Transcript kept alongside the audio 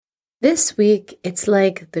This week, it's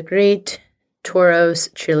like the great Taurus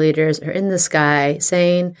cheerleaders are in the sky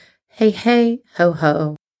saying, hey, hey, ho,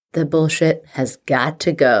 ho, the bullshit has got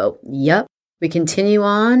to go. Yup. We continue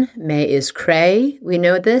on. May is cray. We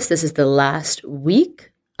know this. This is the last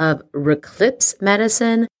week of Eclipse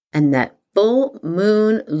medicine, and that full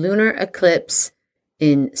moon lunar eclipse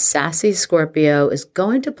in sassy Scorpio is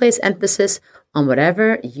going to place emphasis on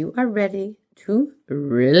whatever you are ready to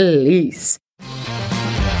release.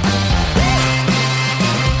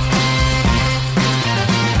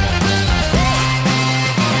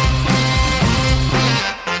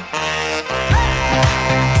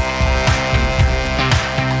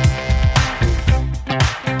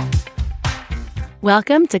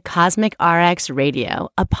 Welcome to Cosmic RX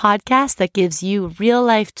Radio, a podcast that gives you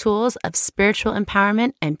real-life tools of spiritual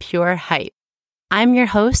empowerment and pure hype. I'm your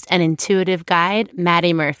host and intuitive guide,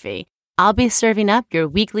 Maddie Murphy. I'll be serving up your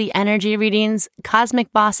weekly energy readings,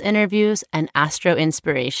 cosmic boss interviews, and astro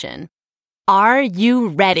inspiration. Are you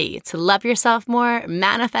ready to love yourself more,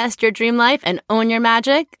 manifest your dream life, and own your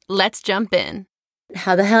magic? Let's jump in.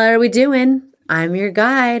 How the hell are we doing? I'm your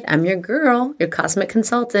guide. I'm your girl, your cosmic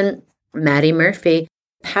consultant, Maddie Murphy.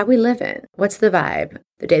 How we living? What's the vibe?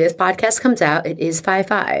 The day this podcast comes out, it is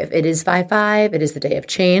 5/5. It is 5/5. It is the day of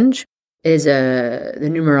change. It is the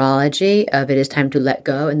numerology of it is time to let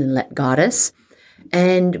go and then let goddess.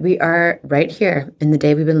 And we are right here in the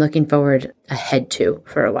day we've been looking forward ahead to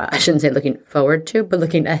for a while. I shouldn't say looking forward to, but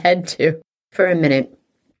looking ahead to for a minute.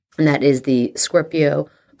 And that is the Scorpio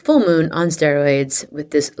full moon on steroids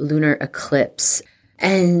with this lunar eclipse.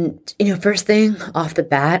 And, first thing off the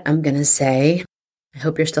bat, I'm going to say, I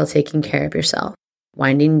hope you're still taking care of yourself,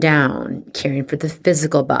 winding down, caring for the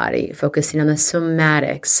physical body, focusing on the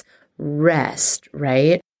somatics, rest,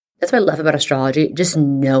 right? That's what I love about astrology. Just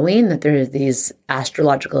knowing that there are these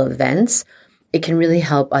astrological events, it can really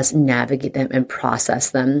help us navigate them and process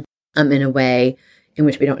them in a way in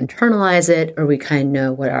which we don't internalize it, or we kind of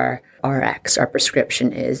know what our RX, our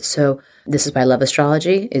prescription is. So this is why I love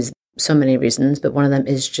astrology, is so many reasons, but one of them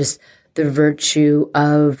is just the virtue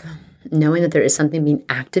of knowing that there is something being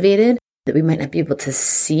activated that we might not be able to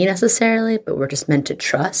see necessarily, but we're just meant to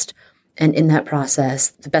trust. And in that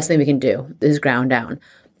process, the best thing we can do is ground down.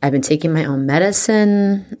 I've been taking my own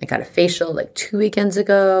medicine. I got a facial like 2 weekends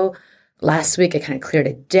ago. Last week, I kind of cleared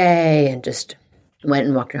a day and just went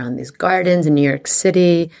and walked around these gardens in New York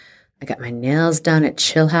City. I got my nails done at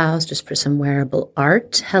Chill House just for some wearable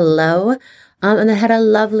art. Hello. And I had a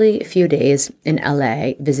lovely few days in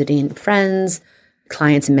LA visiting friends,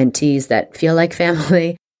 clients, and mentees that feel like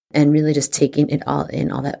family, and really just taking it all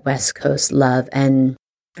in, all that West Coast love. And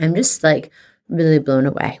I'm just like really blown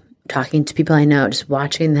away talking to people I know, just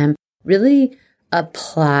watching them really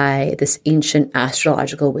apply this ancient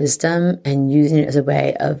astrological wisdom and using it as a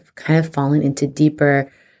way of kind of falling into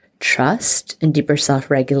deeper trust and deeper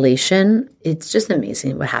self-regulation. It's just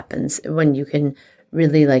amazing what happens when you can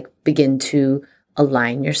really begin to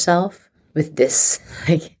align yourself with this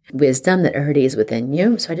wisdom that already is within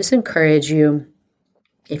you. So I just encourage you,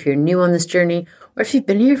 if you're new on this journey, or if you've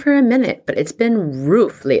been here for a minute, but it's been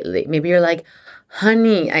rough lately. Maybe you're like,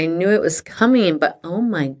 honey, I knew it was coming, but oh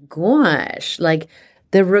my gosh, the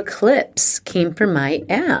eclipse came for my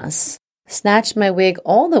ass, snatched my wig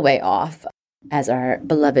all the way off, as our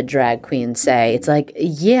beloved drag queens say. It's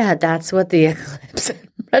yeah, that's what the eclipse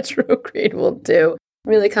retrograde will do.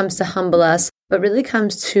 Really comes to humble us, but really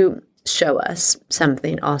comes to show us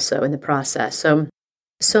something also in the process.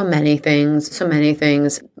 So many things.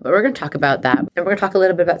 But we're going to talk about that. And we're going to talk a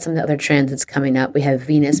little bit about some of the other transits coming up. We have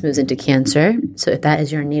Venus moves into Cancer. So if that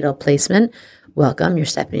is your natal placement, welcome. You're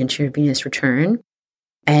stepping into your Venus return.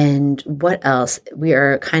 And what else? We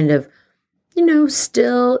are kind of,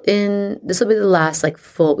 still in, this will be the last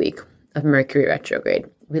full week of Mercury retrograde.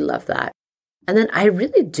 We love that. And then I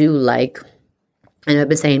really do I know I've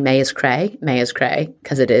been saying May is cray,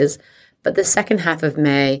 because it is. But the second half of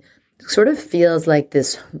May sort of feels like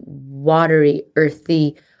this watery,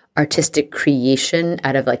 earthy, artistic creation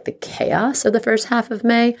out of the chaos of the first half of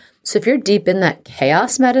May. So if you're deep in that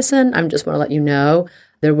chaos medicine, I just want to let you know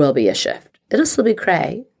there will be a shift. It'll still be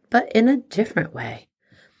cray, but in a different way.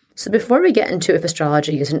 So before we get into if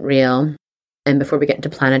astrology isn't real, and before we get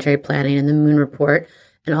into planetary planning and the moon report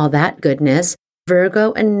and all that goodness,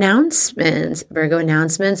 Virgo announcements.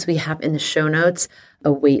 We have in the show notes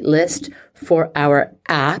a wait list for our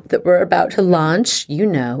app that we're about to launch.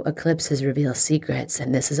 Eclipses reveal secrets,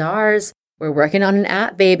 and this is ours. We're working on an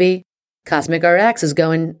app, baby. Cosmic RX is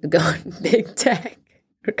going big tech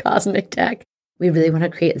or cosmic tech. We really want to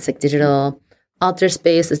create this digital altar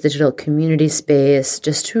space, this digital community space,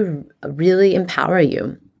 just to really empower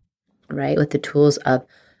you right? With the tools of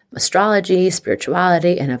astrology,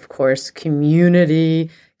 spirituality, and of course, community,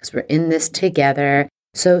 because we're in this together.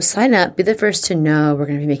 So sign up, be the first to know. We're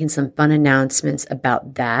going to be making some fun announcements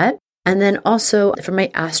about that. And then also for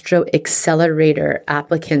my Astro Accelerator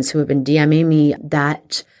applicants who have been DMing me,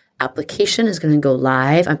 that application is going to go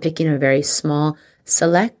live. I'm picking a very small,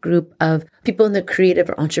 select group of people in the creative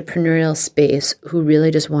or entrepreneurial space who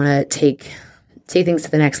really just want to take things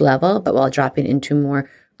to the next level, but while dropping into more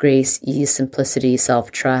grace, ease, simplicity,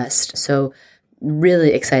 self-trust. So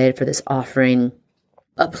really excited for this offering.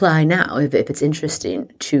 Apply now if it's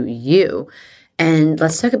interesting to you. And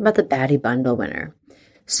let's talk about the Baddie Bundle winner.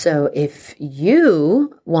 So if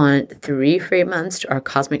you want 3 free months to our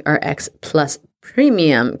Cosmic RX Plus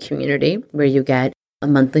Premium community, where you get a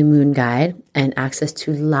monthly moon guide and access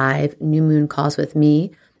to live new moon calls with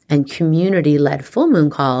me and community-led full moon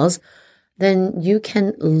calls, then you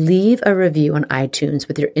can leave a review on iTunes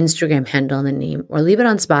with your Instagram handle and the name, or leave it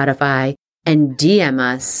on Spotify and DM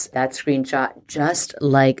us that screenshot, just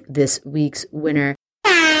like this week's winner,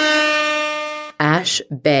 Ash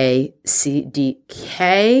Bay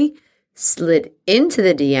CDK, slid into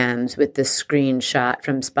the DMs with the screenshot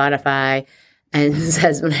from Spotify and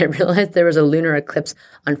says, when I realized there was a lunar eclipse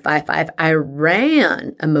on 5/5, I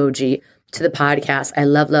ran emoji to the podcast. I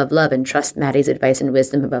love, love, love, and trust Maddie's advice and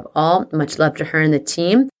wisdom above all. Much love to her and the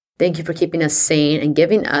team. Thank you for keeping us sane and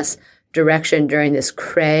giving us direction during this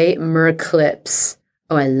cray Merclipse.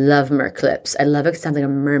 Oh, I love Merclipse. I love it. It sounds like a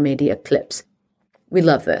mermaidy eclipse. We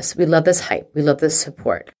love this. We love this hype. We love this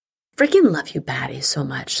support. Freaking love you, baddies, so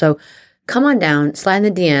much. So come on down, slide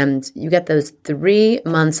in the DMs. You get those 3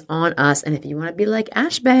 months on us. And if you want to be like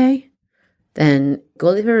Ash Bay, then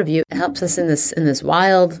go leave a review. It helps us in this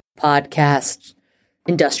wild podcast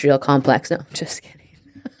industrial complex. No, just kidding.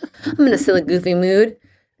 I'm in a silly, goofy mood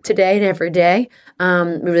today and every day. We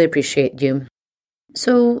really appreciate you.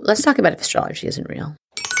 So let's talk about if astrology isn't real.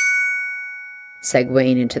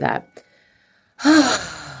 Segueing into that.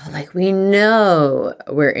 Like, we know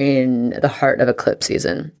we're in the heart of eclipse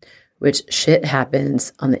season, which shit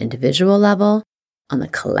happens on the individual level, on the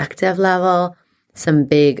collective level, some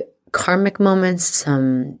big karmic moments,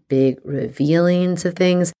 some big revealings of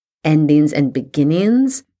things, endings and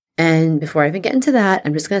beginnings. And before I even get into that,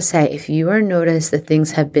 I'm just going to say, if you are noticed that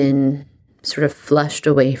things have been sort of flushed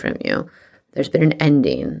away from you, there's been an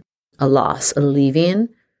ending, a loss, a leaving,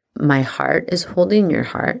 my heart is holding your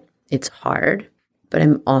heart. It's hard, but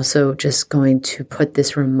I'm also just going to put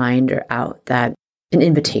this reminder out, that an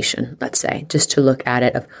invitation, let's say, just to look at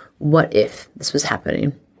it of, what if this was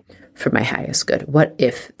happening for my highest good? What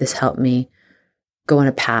if this helped me go on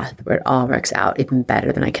a path where it all works out even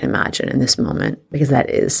better than I can imagine in this moment? Because that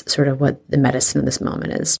is sort of what the medicine of this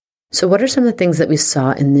moment is. So what are some of the things that we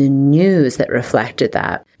saw in the news that reflected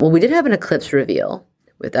that? Well, we did have an eclipse reveal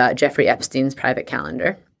with Jeffrey Epstein's private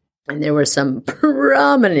calendar. And there were some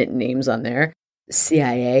prominent names on there.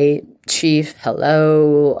 CIA chief,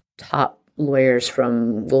 hello, top lawyers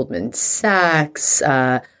from Goldman Sachs,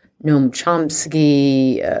 Noam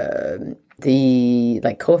Chomsky,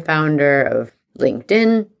 the co-founder of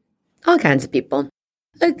LinkedIn, all kinds of people.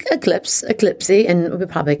 Eclipsey, and we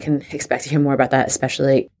probably can expect to hear more about that,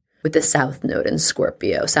 especially with the South Node in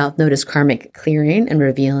Scorpio. South Node is karmic clearing and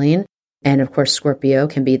revealing. And of course, Scorpio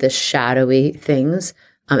can be the shadowy things,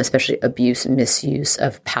 especially abuse, misuse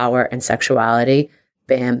of power and sexuality.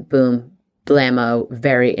 Bam, boom, blammo,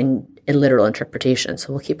 very in literal interpretation.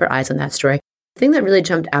 So we'll keep our eyes on that story. The thing that really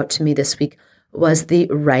jumped out to me this week was the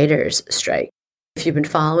writers' strike. If you've been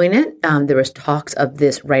following it, there was talks of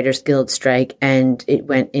this Writers Guild strike, and it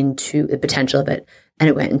went into the potential of it, and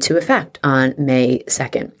it went into effect on May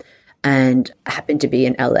 2nd. And I happened to be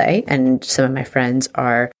in LA, and some of my friends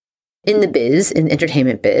are in the biz, in the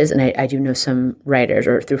entertainment biz, and I do know some writers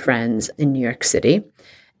or through friends in New York City.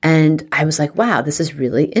 And I was like, wow, this is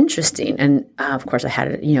really interesting. And of course, I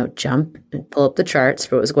had to, jump and pull up the charts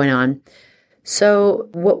for what was going on. So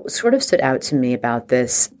what sort of stood out to me about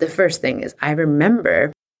this, the first thing is I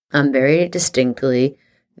remember very distinctly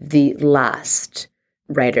the last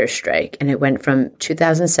writer's strike, and it went from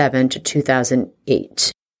 2007 to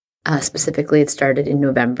 2008. Specifically, it started in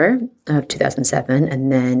November of 2007,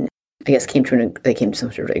 and then I guess they came to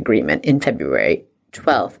some sort of agreement in February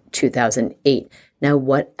 12th, 2008. Now,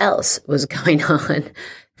 what else was going on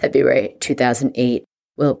February 2008?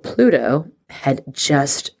 Well, Pluto had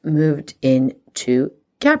just moved into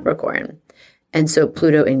Capricorn. And so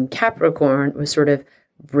Pluto in Capricorn was sort of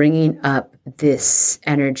bringing up this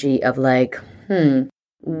energy of like,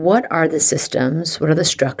 what are the systems? What are the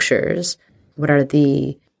structures? What are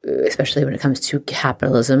the, especially when it comes to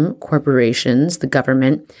capitalism, corporations, the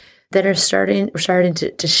government, that are starting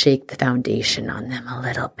to shake the foundation on them a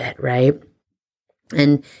little bit, right?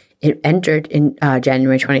 And it entered in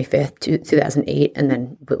January 25th, 2008, and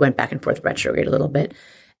then went back and forth retrograde a little bit.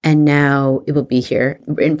 And now it will be here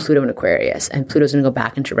in Pluto and Aquarius. And Pluto's going to go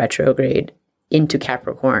back into retrograde into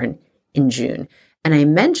Capricorn in June. And I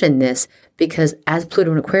mention this because as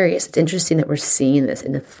Pluto and Aquarius, it's interesting that we're seeing this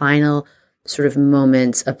in the final sort of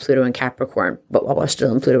moments of Pluto and Capricorn. But while we're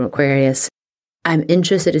still in Pluto and Aquarius, I'm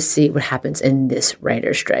interested to see what happens in this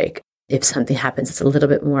writer's strike. If something happens, it's a little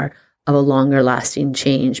bit more of a longer lasting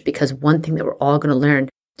change, because one thing that we're all going to learn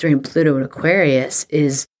during Pluto and Aquarius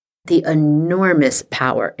is the enormous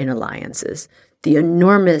power in alliances, the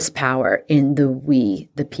enormous power in the we,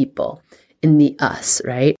 the people, in the us,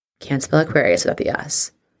 right? Can't spell Aquarius without the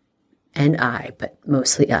us and I, but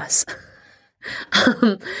mostly us.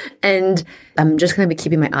 And I'm just going to be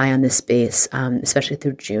keeping my eye on this space, especially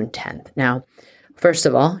through June 10th. Now, first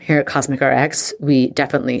of all, here at Cosmic RX, we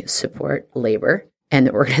definitely support labor and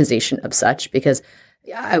the organization of such, because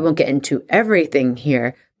I won't get into everything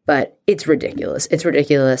here, but it's ridiculous. It's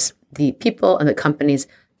ridiculous. The people and the companies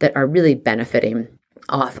that are really benefiting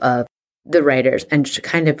off of the writers and just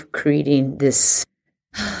kind of creating this,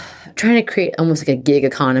 trying to create almost like a gig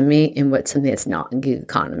economy in what's something that's not a gig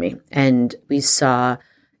economy. And we saw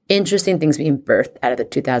interesting things being birthed out of the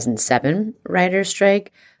 2007 writer's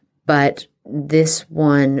strike, but this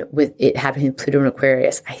one, with it happening in Pluto and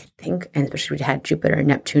Aquarius, I think, and especially we had Jupiter and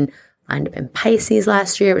Neptune lined up in Pisces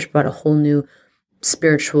last year, which brought a whole new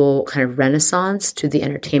spiritual kind of renaissance to the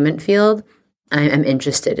entertainment field. I'm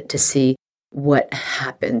interested to see what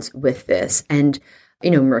happens with this. And,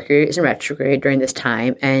 Mercury is in retrograde during this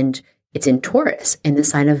time, and it's in Taurus, in the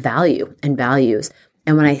sign of value and values.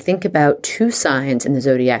 And when I think about two signs in the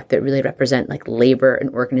zodiac that really represent like labor and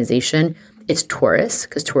organization, it's Taurus,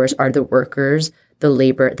 because Taurus are the workers, the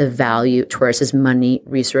labor, the value. Taurus is money,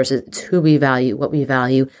 resources. It's who we value, what we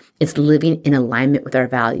value. It's living in alignment with our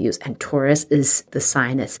values. And Taurus is the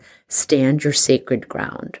sign that's stand your sacred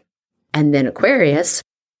ground. And then Aquarius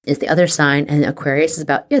is the other sign. And Aquarius is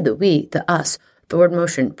about, the we, the us, forward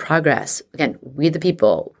motion, progress. Again, we the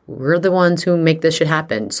people, we're the ones who make this shit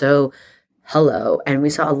happen. So hello. And we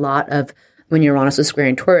saw a lot of, when Uranus was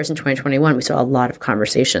squaring Taurus in 2021, we saw a lot of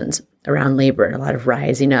conversations around labor and a lot of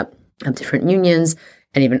rising up of different unions.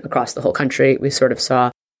 And even across the whole country, we sort of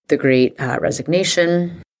saw the great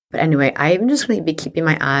resignation. But anyway, I'm just going to be keeping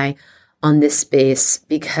my eye on this space,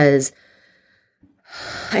 because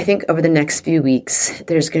I think over the next few weeks,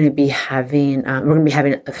 we're going to be having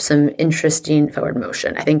some interesting forward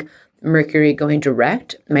motion. I think Mercury going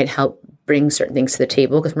direct might help bring certain things to the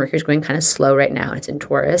table, because Mercury's going kind of slow right now. It's in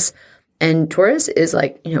Taurus. And Taurus is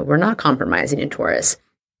like, we're not compromising in Taurus.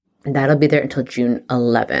 And that'll be there until June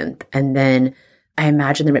 11th. And then I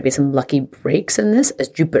imagine there might be some lucky breaks in this as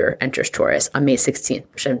Jupiter enters Taurus on May 16th,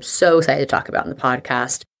 which I'm so excited to talk about in the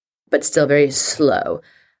podcast, but still very slow.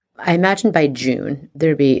 I imagine by June,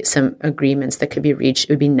 there'd be some agreements that could be reached. It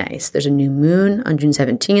would be nice. There's a new moon on June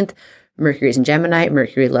 17th. Mercury's in Gemini.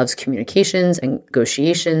 Mercury loves communications and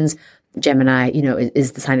negotiations. Gemini,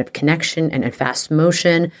 is the sign of connection and fast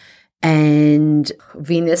motion. And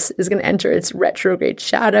Venus is going to enter its retrograde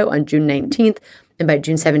shadow on June 19th. And by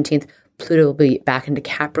June 17th, Pluto will be back into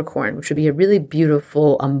Capricorn, which would be a really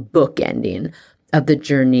beautiful book ending of the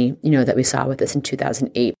journey, that we saw with this in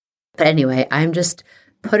 2008. But anyway, I'm just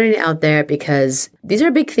putting it out there because these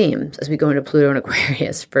are big themes as we go into Pluto and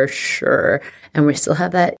Aquarius for sure. And we still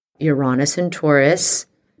have that Uranus and Taurus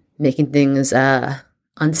making things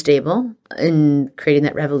unstable and creating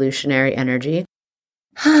that revolutionary energy.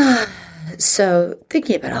 So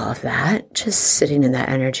thinking about all of that, just sitting in that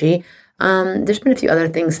energy, there's been a few other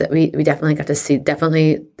things that we definitely got to see.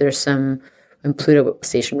 Definitely there's some, when Pluto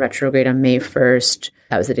stationed retrograde on May 1st,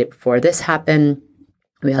 that was the day before this happened.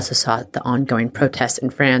 We also saw the ongoing protests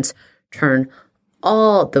in France turn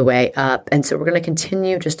all the way up. And so we're going to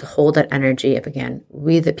continue just to hold that energy of, again,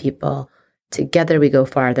 we the people, together we go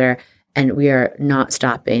farther, and we are not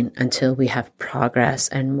stopping until we have progress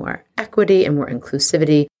and more equity and more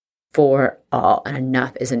inclusivity for all. And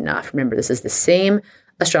enough is enough. Remember, this is the same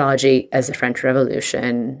astrology as the French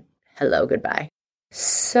Revolution. Hello, goodbye.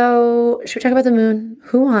 So should we talk about the moon?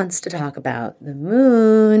 Who wants to talk about the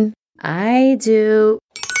moon? I do.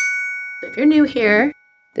 If you're new here,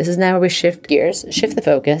 this is now where we shift gears, shift the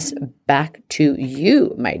focus back to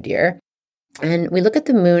you, my dear. And we look at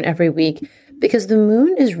the moon every week because the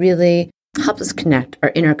moon is really helps us connect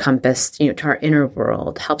our inner compass, to our inner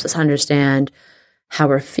world, helps us understand how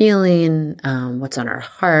we're feeling, what's on our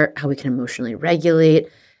heart, how we can emotionally regulate.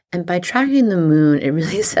 And by tracking the moon, it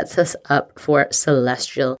really sets us up for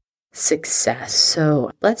celestial success.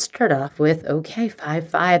 So let's start off with, okay,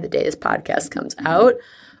 5/5, the day this podcast comes out.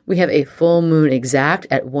 We have a full moon exact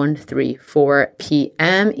at 1:34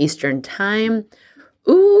 p.m. Eastern Time.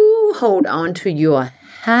 Ooh, hold on to your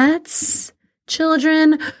hats,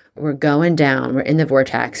 children. We're going down. We're in the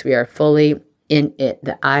vortex. We are fully in it,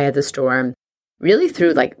 the eye of the storm, really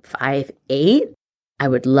through like 5/8. I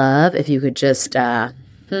would love if you could just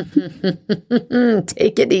take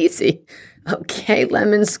it easy. Okay,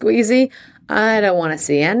 lemon squeezy. I don't want to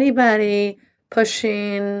see anybody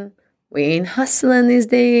pushing. We ain't hustling these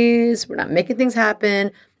days. We're not making things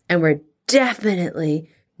happen. And we're definitely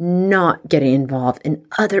not getting involved in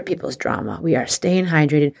other people's drama. We are staying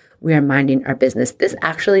hydrated. We are minding our business. This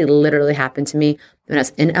actually literally happened to me when I was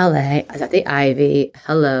in LA. I was at the Ivy,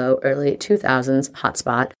 early 2000s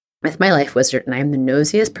hotspot with my life wizard. And I'm the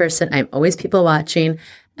nosiest person. I'm always people watching.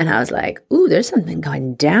 And I was like, ooh, there's something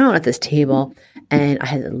going down at this table. And I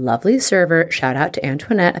had a lovely server. Shout out to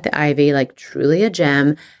Antoinette at the Ivy, like truly a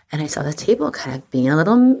gem. And I saw the table kind of being a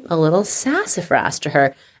little sassafras to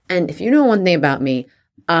her. And if you know one thing about me,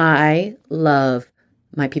 I love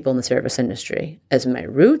my people in the service industry as my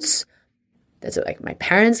roots. That's like my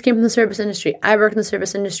parents came from the service industry. I work in the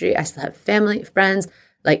service industry. I still have family, friends.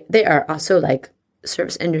 Like they are also like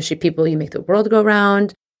service industry people. You make the world go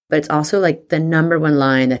round. But it's also like the number one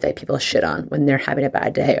line that like, people shit on when they're having a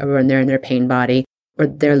bad day or when they're in their pain body or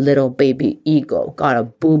their little baby ego got a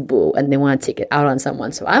boo-boo and they want to take it out on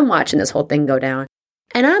someone. So I'm watching this whole thing go down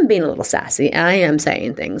and I'm being a little sassy. I am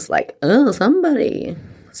saying things like, oh, somebody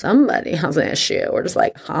has an issue. Or just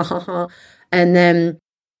like, ha, ha, ha. And then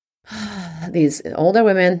these older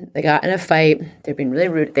women, they got in a fight. They're being really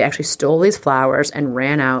rude. They actually stole these flowers and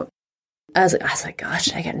ran out. I was like, gosh,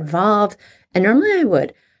 should I get involved? And normally I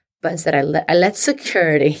would. But instead, I let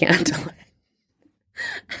security handle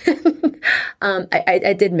it.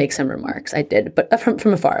 I did make some remarks. I did, but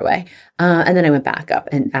from afar away. And then I went back up,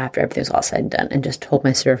 and after everything was all said and done, and just told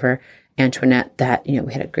my server Antoinette that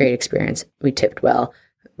we had a great experience. We tipped well.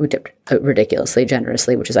 We tipped ridiculously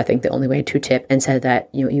generously, which is I think the only way to tip. And said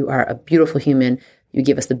that you are a beautiful human. You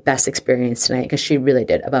gave us the best experience tonight because she really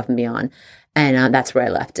did above and beyond. And that's where I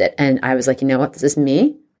left it. And I was like, you know what? This is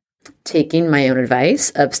me taking my own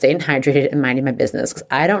advice of staying hydrated and minding my business because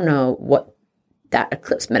I don't know what that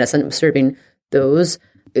eclipse medicine was serving those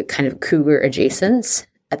kind of cougar adjacents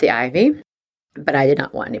at the Ivy, but I did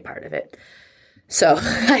not want any part of it. So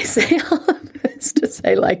I say all of this to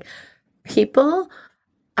say like people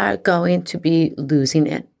are going to be losing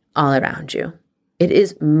it all around you. It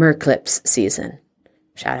is Merclipse season.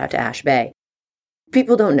 Shout out to Ash Bay.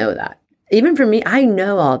 People don't know that. Even for me, I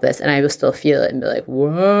know all this and I will still feel it and be like,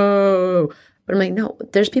 whoa. But I'm like, no,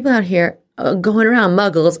 there's people out here going around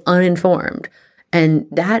muggles uninformed. And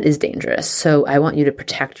that is dangerous. So I want you to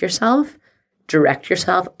protect yourself, direct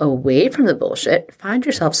yourself away from the bullshit, find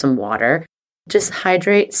yourself some water, just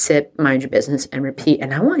hydrate, sip, mind your business, and repeat.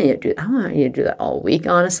 And I want you to do that all week,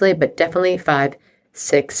 honestly, but definitely 5,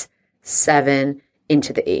 6, 7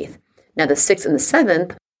 into the 8th. Now the 6th and the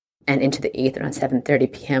 7th and into the 8th around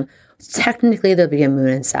 7:30 p.m., technically there'll be a moon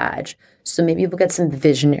in Sag. So maybe we'll get some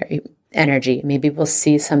visionary energy. Maybe we'll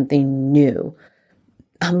see something new.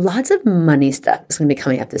 Lots of money stuff is going to be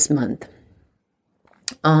coming up this month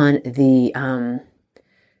on the,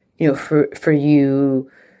 for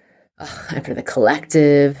you, and for the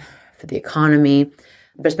collective, for the economy.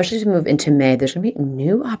 But especially as we move into May, there's going to be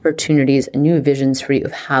new opportunities, new visions for you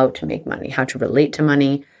of how to make money, how to relate to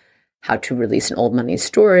money, how to release an old money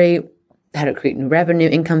story, how to create new revenue,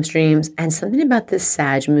 income streams, and something about this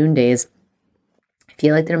Sag moon days. I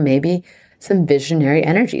feel like there may be some visionary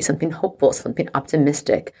energy, something hopeful, something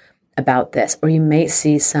optimistic about this, or you may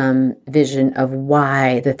see some vision of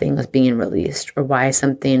why the thing was being released or why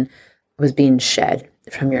something was being shed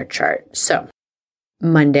from your chart. So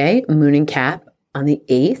Monday, moon in Cap on the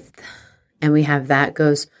 8th, and we have that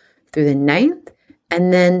goes through the 9th,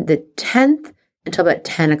 and then the 10th until about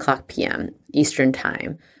 10 o'clock p.m. Eastern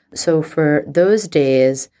Time. So for those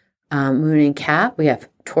days, moon in Cap, we have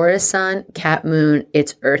Taurus sun, Cap moon,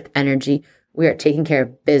 it's earth energy. We are taking care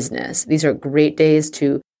of business. These are great days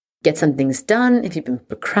to get some things done. If you've been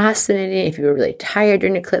procrastinating, if you were really tired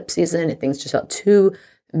during eclipse season, if things just felt too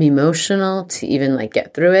emotional to even like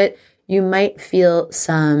get through it, you might feel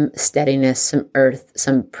some steadiness, some earth,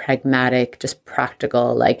 some pragmatic, just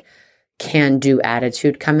practical, like can-do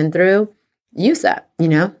attitude coming through. Use that,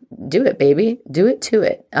 do it, baby. Do it to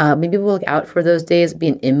it. Maybe we'll look out for those days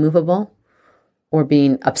being immovable or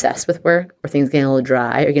being obsessed with work or things getting a little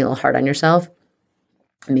dry or getting a little hard on yourself.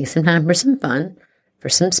 Make some time for some fun, for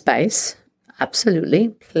some spice. Absolutely.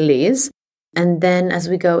 Please. And then as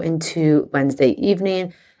we go into Wednesday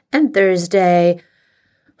evening and Thursday,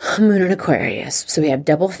 Moon in Aquarius. So we have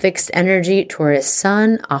double fixed energy, Taurus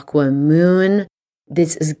sun, Aqua moon.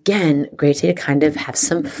 This is, again, great to kind of have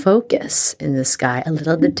some focus in the sky, a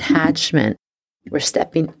little detachment. We're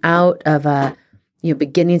stepping out of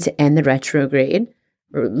beginning to end the retrograde.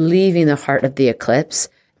 We're leaving the heart of the eclipse.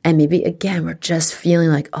 And maybe, again, we're just feeling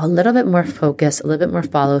like a little bit more focus, a little bit more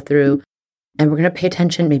follow through. And we're going to pay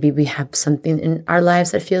attention. Maybe we have something in our lives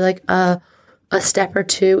that feel like a step or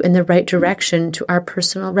two in the right direction to our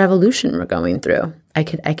personal revolution we're going through. I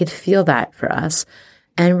could feel that for us.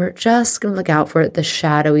 And we're just going to look out for the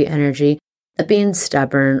shadowy energy of being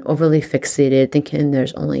stubborn, overly fixated, thinking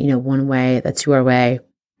there's only, one way, that's your way.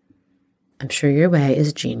 I'm sure your way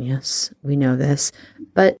is genius. We know this.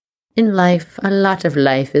 But in life, a lot of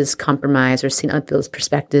life is compromise or seeing other people's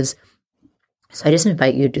perspectives. So I just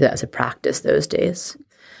invite you to do that as a practice those days.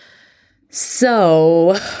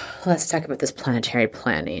 So let's talk about this planetary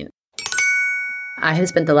planning. I have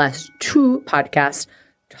spent the last 2 podcasts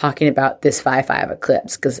talking about this 5/5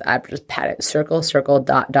 eclipse because I've just had it circle,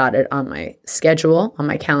 dotted on my schedule, on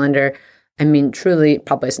my calendar. I mean, truly,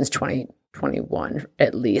 probably since 2021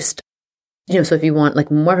 at least. So if you want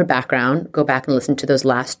more of a background, go back and listen to those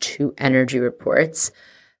last 2 energy reports.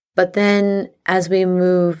 But then as we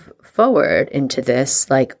move forward into this,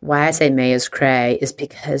 why I say May is cray is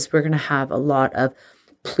because we're going to have a lot of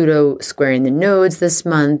Pluto squaring the nodes this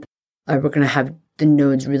month. We're going to have the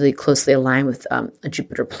nodes really closely aligned with a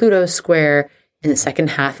Jupiter-Pluto square in the second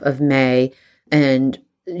half of May. And,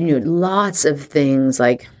 lots of things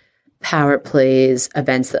like power plays,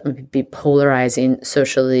 events that might be polarizing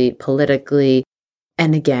socially, politically.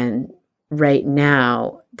 And again, right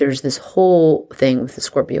now, there's this whole thing with the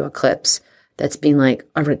Scorpio eclipse that's being like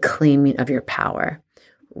a reclaiming of your power.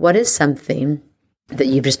 What is something that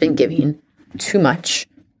you've just been giving too much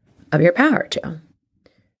of your power to?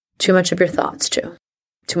 Too much of your thoughts to?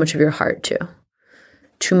 Too much of your heart to?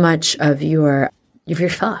 Too much of your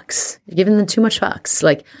fucks? You're giving them too much fucks.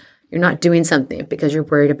 You're not doing something because you're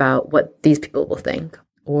worried about what these people will think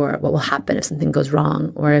or what will happen if something goes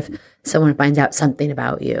wrong or if someone finds out something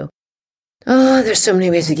about you. Oh, there's so many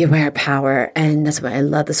ways to give away our power. And that's why I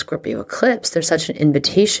love the Scorpio eclipse. There's such an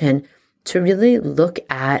invitation to really look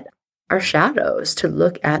at our shadows, to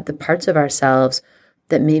look at the parts of ourselves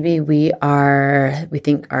that maybe we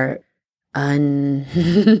think are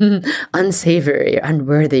unsavory, or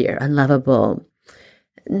unworthy, or unlovable.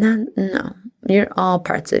 No, you're all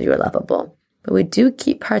parts of you are lovable. But we do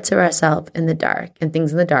keep parts of ourselves in the dark, and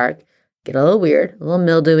things in the dark get a little weird, a little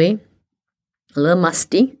mildewy, a little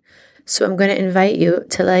musty. So I'm going to invite you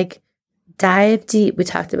to dive deep. We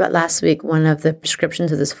talked about last week, one of the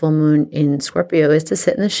prescriptions of this full moon in Scorpio is to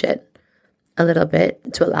sit in the shit a little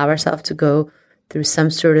bit, to allow ourselves to go through some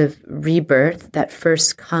sort of rebirth that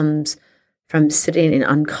first comes from sitting in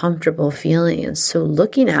uncomfortable feelings. So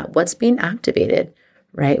looking at what's being activated,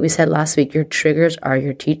 right? We said last week, your triggers are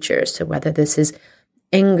your teachers. So whether this is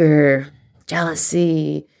anger,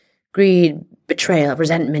 jealousy, greed, betrayal,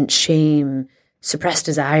 resentment, shame, suppressed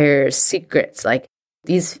desires, secrets,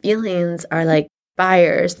 these feelings are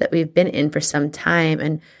fires that we've been in for some time.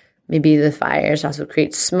 And maybe the fires also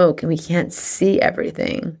create smoke and we can't see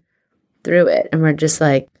everything through it. And we're just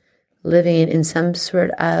living in some sort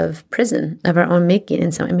of prison of our own making.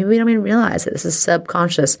 And maybe we don't even realize that this is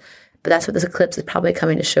subconscious, but that's what this eclipse is probably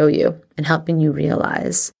coming to show you and helping you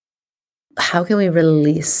realize. How can we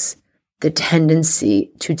release the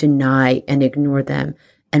tendency to deny and ignore them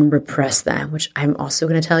and repress them, which I'm also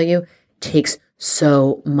going to tell you takes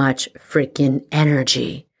so much freaking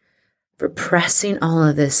energy. Repressing all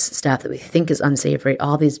of this stuff that we think is unsavory,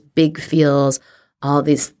 all these big feels, all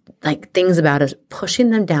these things about us,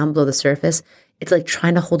 pushing them down below the surface. It's like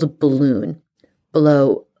trying to hold a balloon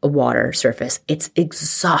below a water surface. It's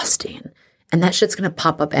exhausting. And that shit's going to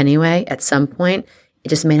pop up anyway at some point. It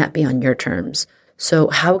just may not be on your terms. So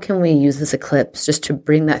how can we use this eclipse just to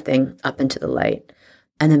bring that thing up into the light?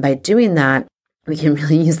 And then by doing that, we can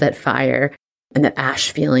really use that fire and that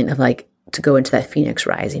ash feeling of to go into that Phoenix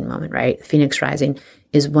rising moment, right? Phoenix rising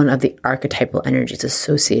is one of the archetypal energies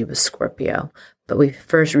associated with Scorpio. But we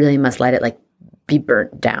first really must let it be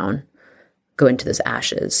burnt down, go into those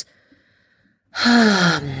ashes.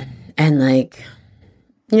 And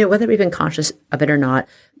whether we've been conscious of it or not,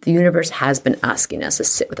 the universe has been asking us to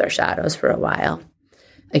sit with our shadows for a while.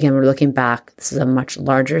 Again, we're looking back. This is a much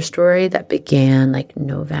larger story that began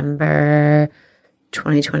November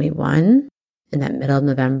 2021, in that middle of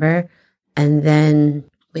November. And then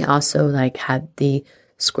we also had the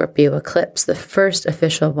Scorpio eclipse, the first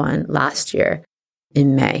official one last year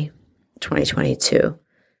in May. 2022.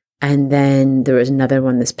 And then there was another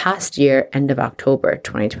one this past year, end of October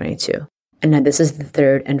 2022. And now this is the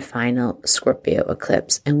third and final Scorpio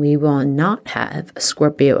eclipse. And we will not have a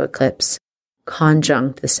Scorpio eclipse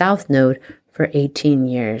conjunct the South Node for 18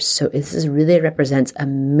 years. So this really represents a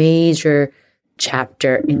major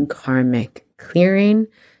chapter in karmic clearing,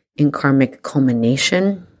 in karmic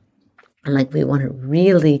culmination. And like we want to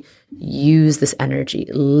really use this energy,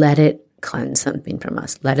 let it cleanse something from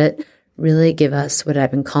us. Let it really give us what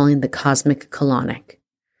I've been calling the cosmic colonic.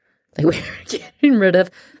 Like we're getting rid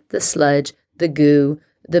of the sludge, the goo,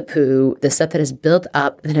 the poo, the stuff that has built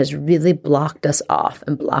up that has really blocked us off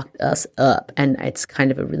and blocked us up. And it's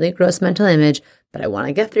kind of a really gross mental image, but I want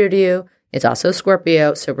to get through to you. It's also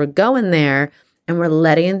Scorpio. So we're going there and we're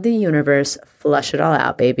letting the universe flush it all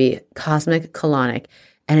out, baby. Cosmic colonic.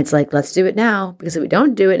 And it's like, let's do it now, because if we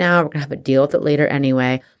don't do it now, we're going to have to deal with it later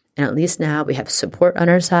anyway. And at least now we have support on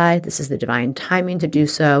our side. This is the divine timing to do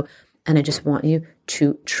so. And I just want you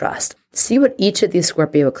to trust. See what each of these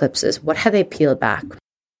Scorpio eclipses, what have they peeled back?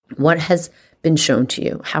 What has been shown to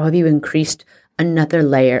you? How have you increased another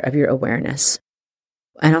layer of your awareness?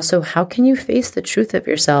 And also, how can you face the truth of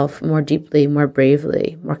yourself more deeply, more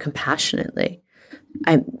bravely, more compassionately?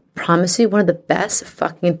 I promise you, one of the best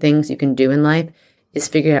fucking things you can do in life is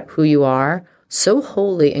figure out who you are so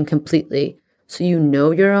wholly and completely, so you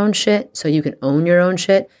know your own shit, so you can own your own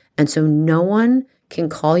shit, and so no one can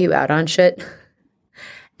call you out on shit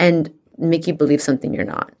and make you believe something you're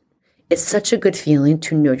not. It's such a good feeling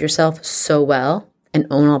to know yourself so well and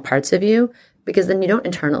own all parts of you, because then you don't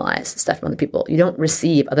internalize stuff from other people. You don't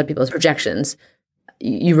receive other people's projections.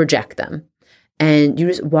 You reject them. And you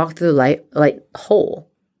just walk through the light whole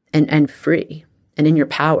and free and in your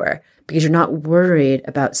power, because you're not worried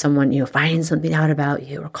about someone, finding something out about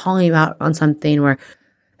you or calling you out on something, or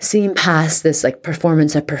seeing past this like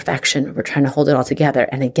performance of perfection. We're trying to hold it all together.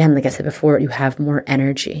 And again, like I said before, you have more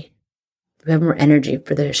energy. You have more energy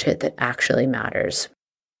for the shit that actually matters.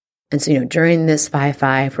 And so, during this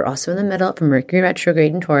 5-5, we're also in the middle of Mercury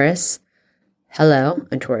retrograde in Taurus. Hello.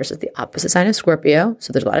 And Taurus is the opposite sign of Scorpio.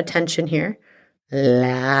 So there's a lot of tension here. A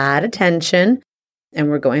lot of tension. And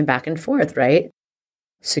we're going back and forth, right?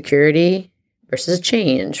 Security versus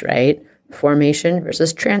change, right? Formation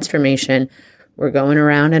versus transformation. We're going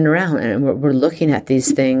around and around, and we're looking at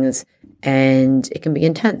these things, and it can be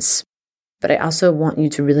intense. But I also want you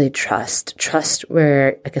to really trust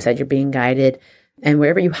where, like I said, you're being guided. And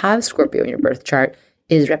wherever you have Scorpio in your birth chart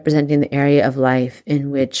is representing the area of life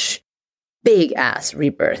in which big ass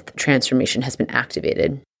rebirth transformation has been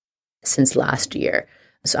activated since last year.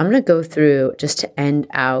 So I'm going to go through just to end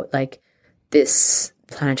out like this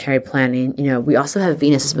planetary planning. We also have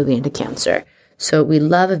Venus is moving into Cancer. So we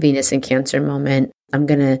love a Venus in Cancer moment. I'm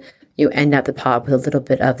going to end out the pod with a little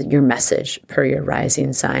bit of your message per your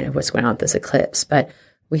rising sign of what's going on with this eclipse. But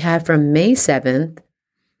we have from May 7th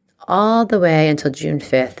all the way until June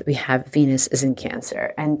 5th, we have Venus is in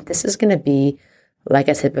Cancer. And this is going to be, like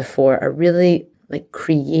I said before, a really like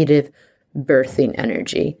creative birthing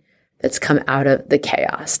energy that's come out of the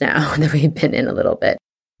chaos now that we've been in a little bit.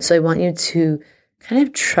 So I want you to kind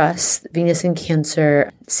of trust Venus in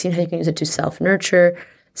Cancer, seeing how you can use it to self-nurture,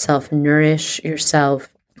 self-nourish yourself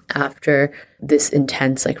after this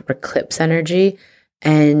intense like eclipse energy.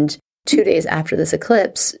 And 2 days after this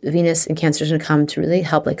eclipse, Venus in Cancer is going to come to really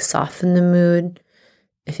help like soften the mood.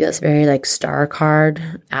 I feel it's very like star card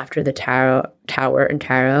after the Tower and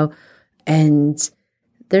Tarot. And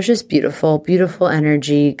there's just beautiful, beautiful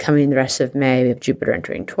energy coming the rest of May. We have Jupiter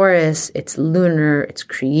entering Taurus. It's lunar, it's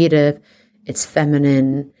creative, it's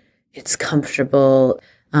feminine, it's comfortable.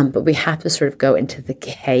 But we have to sort of go into the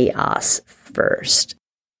chaos first.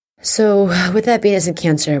 So with that Venus in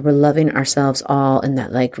Cancer, we're loving ourselves all in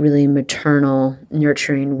that like really maternal,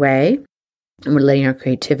 nurturing way. And we're letting our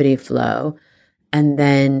creativity flow. And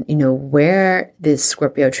then, where this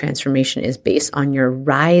Scorpio transformation is based on your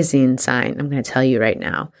rising sign, I'm going to tell you right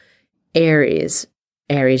now, Aries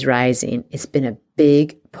rising, it's been a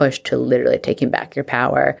big push to literally taking back your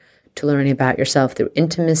power, to learning about yourself through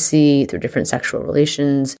intimacy, through different sexual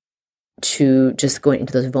relations, to just going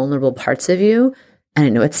into those vulnerable parts of you. And I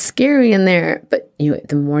know it's scary in there, but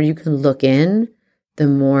the more you can look in, the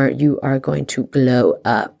more you are going to glow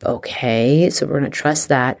up, okay? So we're going to trust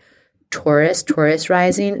that. Taurus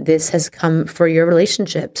rising, this has come for your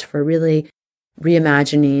relationships, for really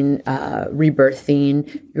reimagining,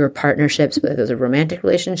 rebirthing your partnerships, whether those are romantic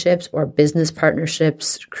relationships or business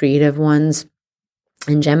partnerships, creative ones.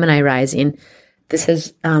 And Gemini rising, this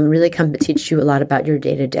has really come to teach you a lot about your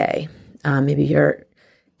day-to-day. Maybe your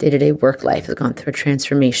day-to-day work life has gone through a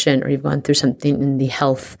transformation, or you've gone through something in the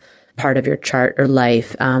health part of your chart or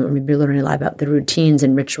life, or maybe you're learning a lot about the routines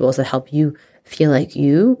and rituals that help you feel like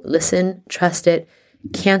you. Listen, trust it.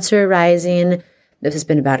 Cancer rising. This has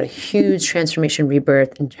been about a huge transformation,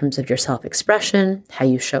 rebirth in terms of your self-expression, how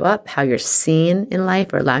you show up, how you're seen in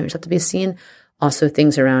life or allowing yourself to be seen. Also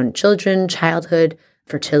things around children, childhood,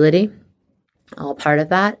 fertility, all part of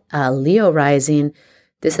that. Leo rising.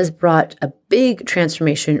 This has brought a big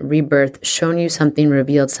transformation, rebirth, shown you something,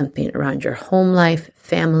 revealed something around your home life,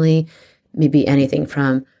 family, maybe anything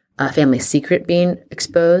from a family secret being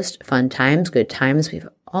exposed, fun times, good times. We've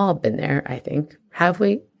all been there, I think. Have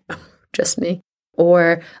we? Just me?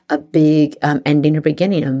 Or a big ending or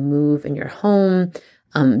beginning, a move in your home,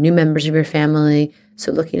 new members of your family.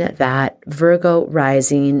 So looking at that, Virgo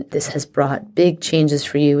rising, this has brought big changes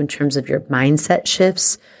for you in terms of your mindset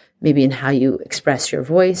shifts, maybe in how you express your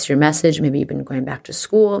voice, your message. Maybe you've been going back to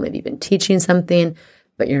school, maybe you've been teaching something,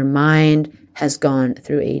 but your mind has gone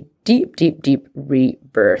through a deep, deep, deep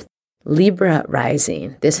rebirth. Libra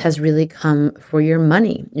rising, this has really come for your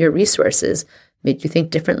money, your resources, made you think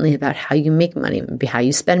differently about how you make money, maybe how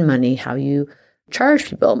you spend money, how you charge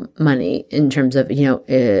people money in terms of,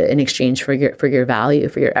 in exchange for your value,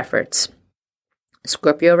 for your efforts.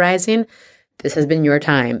 Scorpio rising, this has been your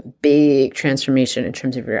time. Big transformation in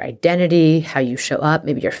terms of your identity, how you show up,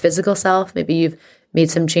 maybe your physical self, maybe you've made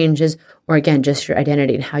some changes, or again, just your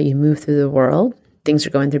identity and how you move through the world. Things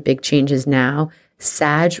are going through big changes now.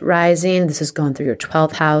 Sag rising, this has gone through your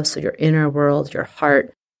 12th house, so your inner world, your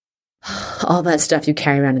heart, all that stuff you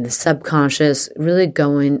carry around in the subconscious, really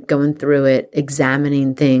going through it,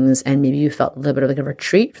 examining things, and maybe you felt a little bit of like a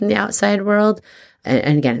retreat from the outside world.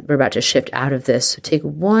 And again, we're about to shift out of this. So take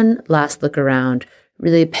one last look around,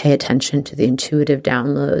 really pay attention to the intuitive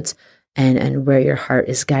downloads and where your heart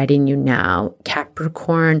is guiding you now.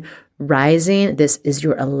 Capricorn rising, this is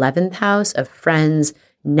your 11th house of friends,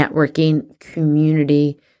 networking,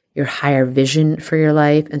 community, your higher vision for your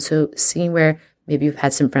life. And so seeing where maybe you've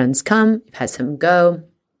had some friends come, you've had some go,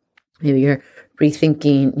 maybe you're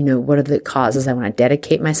rethinking, what are the causes I want to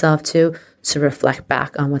dedicate myself to? So reflect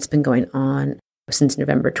back on what's been going on since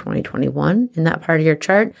November 2021 in that part of your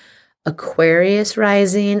chart. Aquarius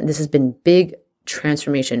rising, this has been big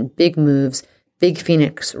transformation, big moves, big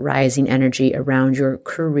Phoenix rising energy around your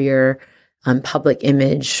career, public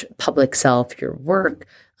image, public self, your work,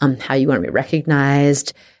 how you want to be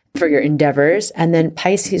recognized for your endeavors. And then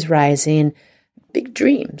Pisces rising, big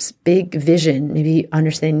dreams, big vision, maybe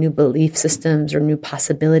understanding new belief systems or new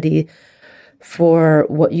possibility for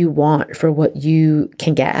what you want, for what you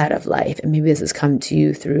can get out of life. And maybe this has come to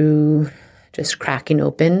you through just cracking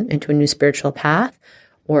open into a new spiritual path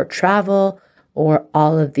or travel or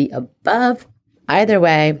all of the above. Either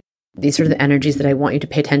way, these are the energies that I want you to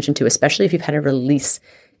pay attention to, especially if you've had a release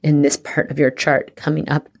in this part of your chart coming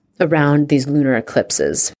up around these lunar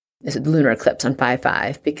eclipses. This is the lunar eclipse on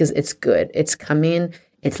 5/5 because it's good. It's coming.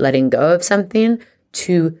 It's letting go of something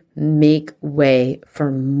to make way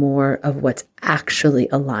for more of what's actually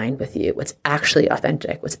aligned with you, what's actually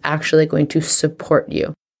authentic, what's actually going to support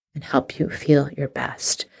you and help you feel your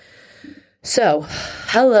best. So,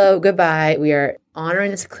 hello, goodbye. We are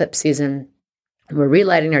honoring this eclipse season. We're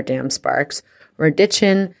relighting our damn sparks. We're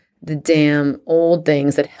ditching the damn old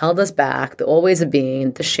things that held us back, the old ways of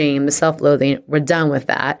being, the shame, the self-loathing. We're done with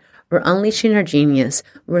that. We're unleashing our genius.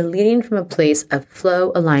 We're leading from a place of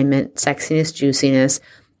flow, alignment, sexiness, juiciness,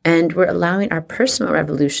 and we're allowing our personal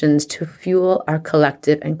revolutions to fuel our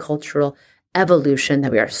collective and cultural evolution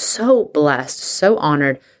that we are so blessed, so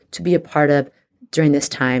honored to be a part of during this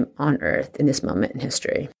time on Earth, in this moment in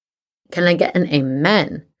history. Can I get an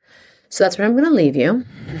amen? So that's where I'm going to leave you.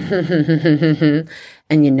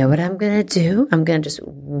 And you know what I'm going to do? I'm going to just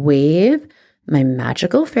wave my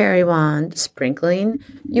magical fairy wand, sprinkling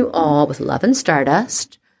you all with love and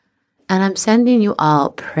stardust. And I'm sending you all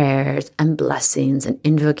prayers and blessings and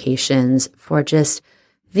invocations for just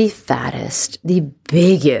the fattest, the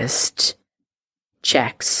biggest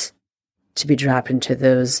checks to be dropped into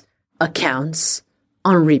those accounts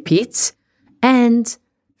on repeats, and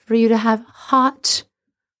for you to have hot,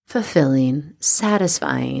 fulfilling,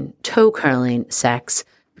 satisfying, toe-curling sex,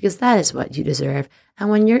 because that is what you deserve. And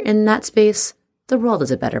when you're in that space, the world is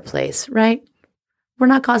a better place, right? We're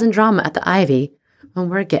not causing drama at the Ivy when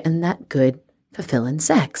we're getting that good, fulfilling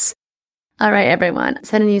sex. All right, everyone.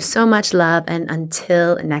 Sending you so much love, and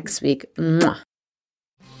until next week, mwah.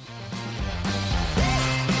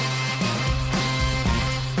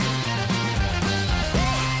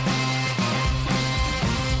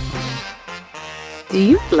 Do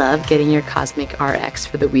you love getting your Cosmic RX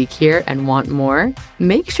for the week here and want more?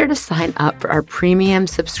 Make sure to sign up for our premium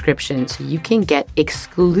subscription so you can get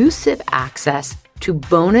exclusive access to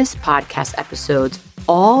bonus podcast episodes,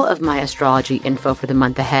 all of my astrology info for the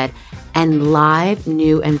month ahead, and live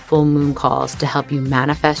new and full moon calls to help you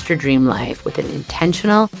manifest your dream life with an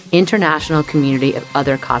intentional, international community of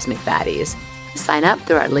other cosmic baddies. Sign up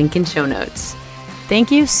through our link in show notes.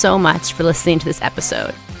 Thank you so much for listening to this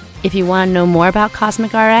episode. If you want to know more about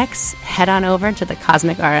Cosmic RX, head on over to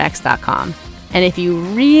thecosmicrx.com. And if you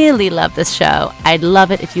really love this show, I'd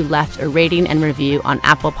love it if you left a rating and review on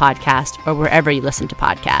Apple Podcasts or wherever you listen to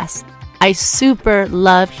podcasts. I super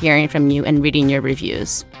love hearing from you and reading your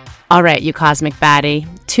reviews. All right, you cosmic baddie,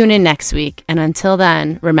 tune in next week. And until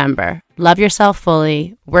then, remember, love yourself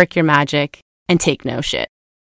fully, work your magic, and take no shit.